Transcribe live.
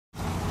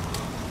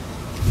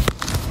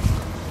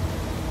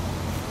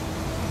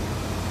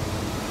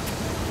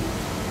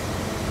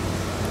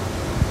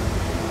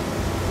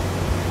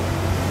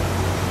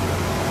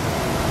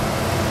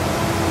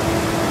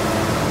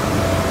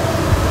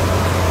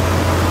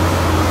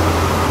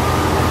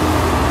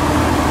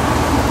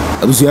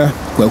Abusia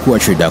kwaku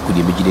achida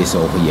kudi bigide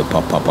so ye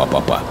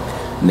papa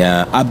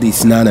na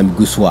updates na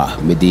miguswa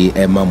me de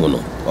emamu no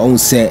on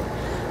say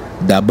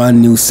DABAN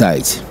new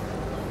site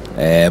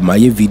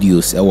my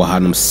videos e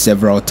hanum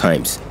several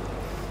times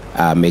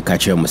make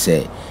catch am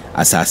say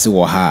asase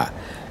wo ha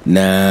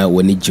na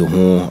woni je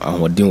ho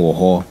ahoden wo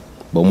ho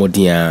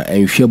bomodin a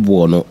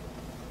enhwebo no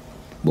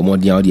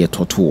bomodin a de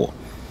toto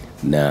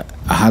na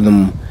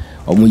hanum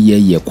omo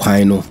ye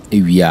kwan no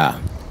ewia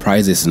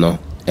prices no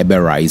ebe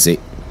rise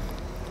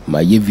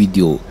my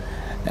video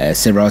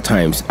several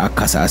times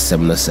akasa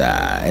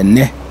assemnasa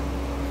enne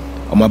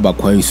omo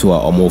bakwan so a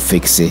omo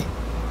fixe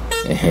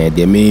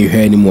de me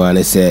hwe ni mu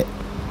ane se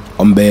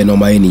ombe no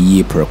mai ni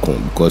yi prekon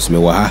because me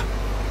wa ha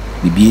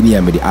bibi ni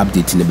am the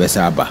update ni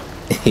besa aba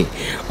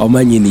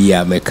omanyi ni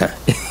ya meka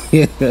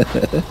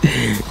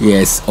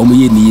yes omo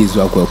ye ni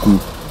yezu akwaku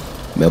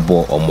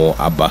mebo omo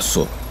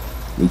abaso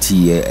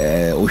nti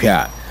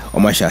ohwa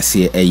omo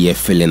hyase eye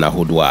feeling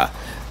ahodo a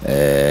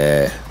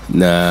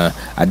na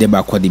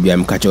adeba kwade bia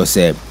mkacho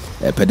se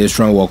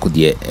pedestrian walk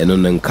de eno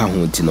nka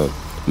ho ti no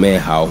me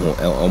ha ho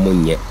omo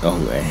nye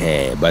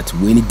but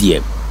we ni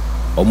de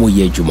omo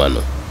ye adwuma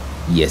no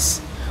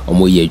yes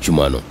omo ye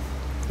adwuma no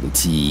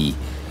nti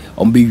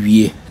ombe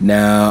wie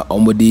na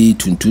omo de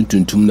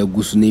tuntum na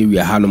gusu na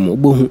area hanom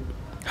obohu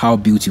how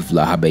beautiful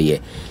a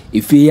habaye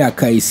if you are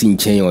kai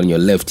sinchen on your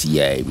left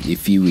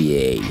if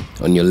you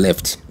on your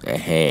left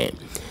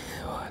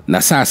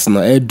na sas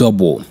na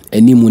double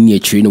animu ni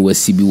achire no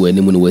wasibi wa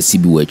animu no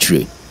wasibi wa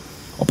achire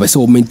opese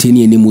o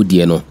maintain animu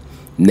de no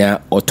na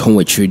oton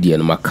wa achire de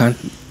no maka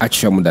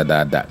achire mu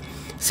dada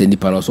se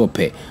nipa no so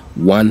pe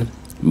 1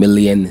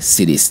 million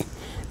cedis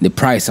the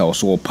price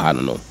also pa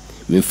no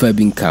me fa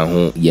bi nka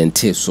ho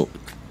yente so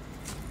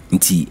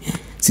nti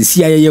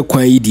sisi ayeye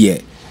kwan yi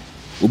de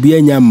obi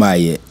anya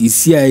maaye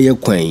isi ayeye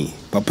kwan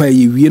papa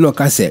ye wie no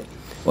ka se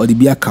odi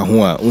bi aka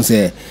ho a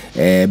unse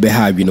be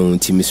ha adwi no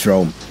nti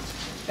misraw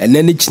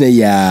enene chine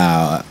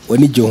ya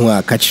oni je ho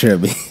a ka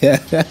kirebe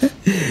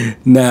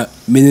na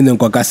meni ne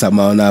nkokasa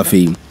ma na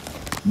afei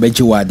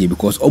beji wade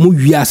because omo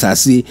wi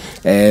asase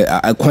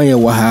akwan ye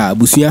wa ha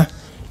abusua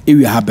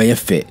ewi ha be ye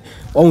fe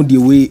on the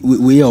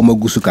way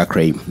omagusu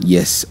kakrai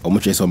yes omo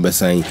chese on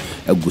besan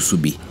agusu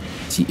bi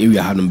ti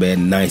area ha no be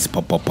nice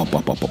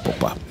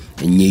papa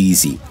enye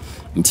easy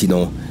nti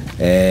no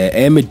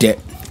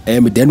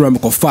emede nra me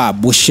kofa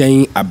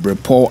aboshen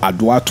abrepo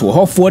adoato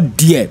hofo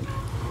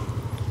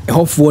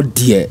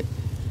die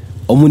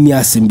omo ni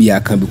asembi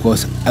aka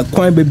because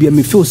akwan ba bia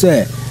me feel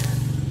say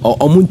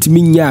omo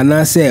ntimi nya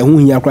na say ho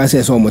hia kra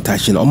say so omo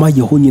tachi na omo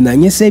ye ho nyina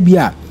nye say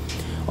bia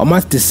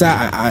omo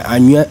tesa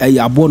anwa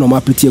abo no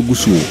mapeti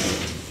agusu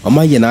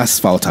omo ye na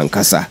asphalt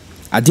ankasa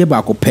ade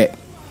ba ko pe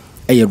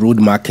road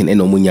marking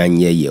and omunya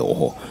nye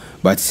ho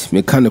but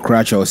me can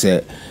crash or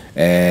say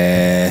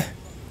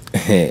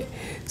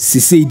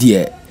sisi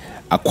die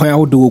akwan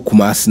ahodo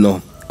kumas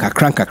no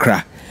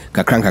kakra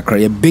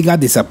a bigger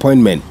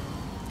disappointment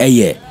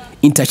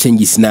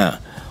interchanges na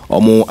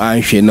omo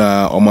anhwe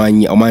na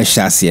oman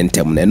shase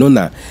entem na no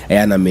na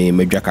na me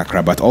medwa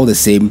kakra but all the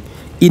same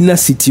inner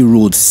city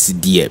roads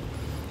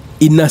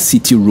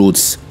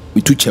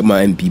we to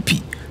chema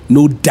MPP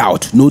no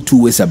doubt no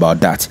two ways about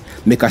that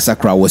make us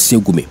akra was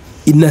gume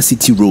inner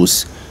city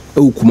roads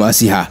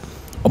kumasi ha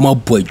oma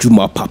boy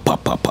juma papa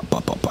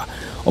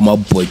oma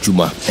boy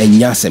juma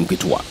enyasem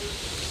ketwa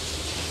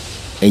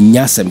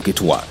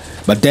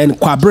but then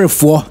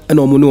kwabrefo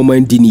na omo no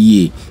man di ni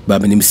ye ba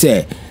benim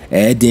se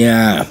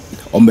den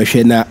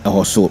omehwe na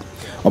hoso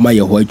oma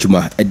ye ho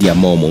adwuma de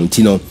amaomo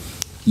ntino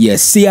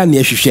yes se ya na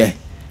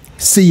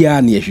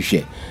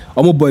ehwehwe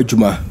omo boy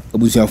juma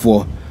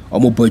abusuafo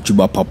omo boy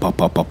juma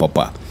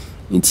papa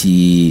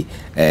nti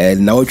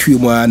na otwe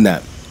mu ana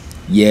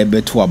ye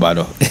beto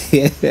abano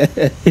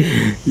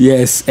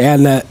yes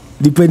na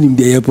depending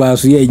de ye pa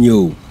so ye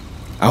nyo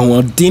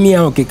ahon dini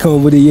a okeka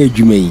obo de ye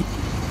adwuma yi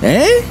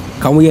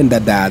kan wo ye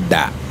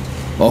ndada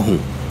ohun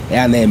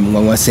na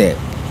emwanwa se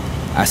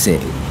ase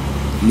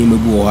ni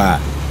mebu ha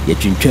ye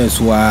twintwen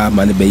so a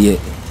mane be ye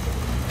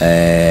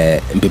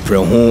mpepre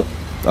ho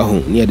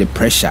ohun near the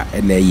pressure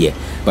na ye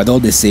but all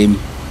the same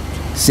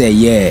say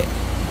yeah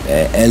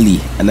early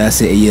and I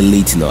say a year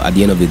late now at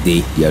the end of the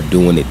day you are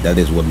doing it. That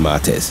is what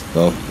matters.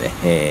 So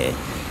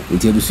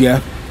until this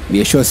year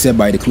be sure say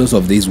by the close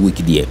of this week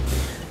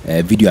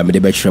there video I made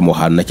a better mo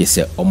han na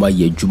say oma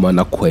ye dwuma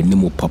na kwa ni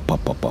mu papa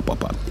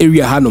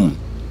area hanom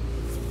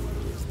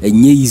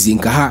enye easy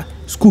nka ha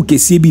school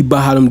kesi bi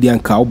ba hanom de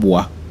anka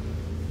oboa.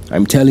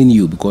 I'm telling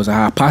you because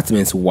our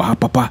apartments wa ha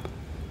papa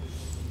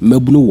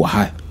mebunu wa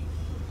ha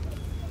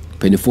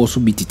penifo so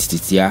bi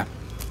tititia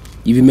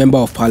even member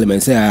of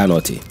parliament say I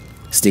not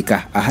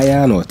sticker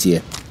ahaya na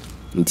otie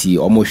nti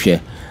omohwe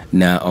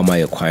na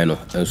omaye kwan no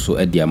enso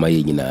ade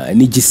amaye nyina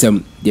ani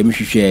gisem de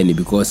mhwehwe ni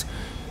because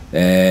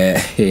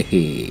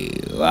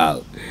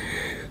wow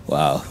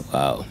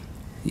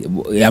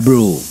ya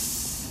bro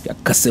ya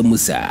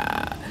kasemusa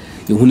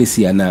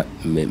yehunisi ana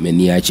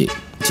meni ache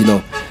nti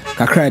no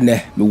kakra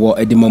ne me wo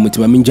ade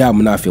mamutima minja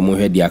am na afi mo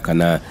hwede aka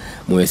na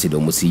mo yesi do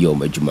mo si yo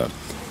madwuma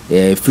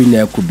free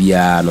na ko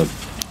bia no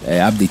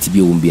update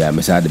bi won bia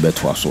me say de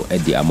beto so e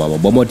di ama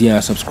bo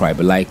modern subscribe,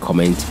 like,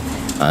 comment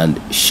and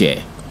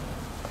share.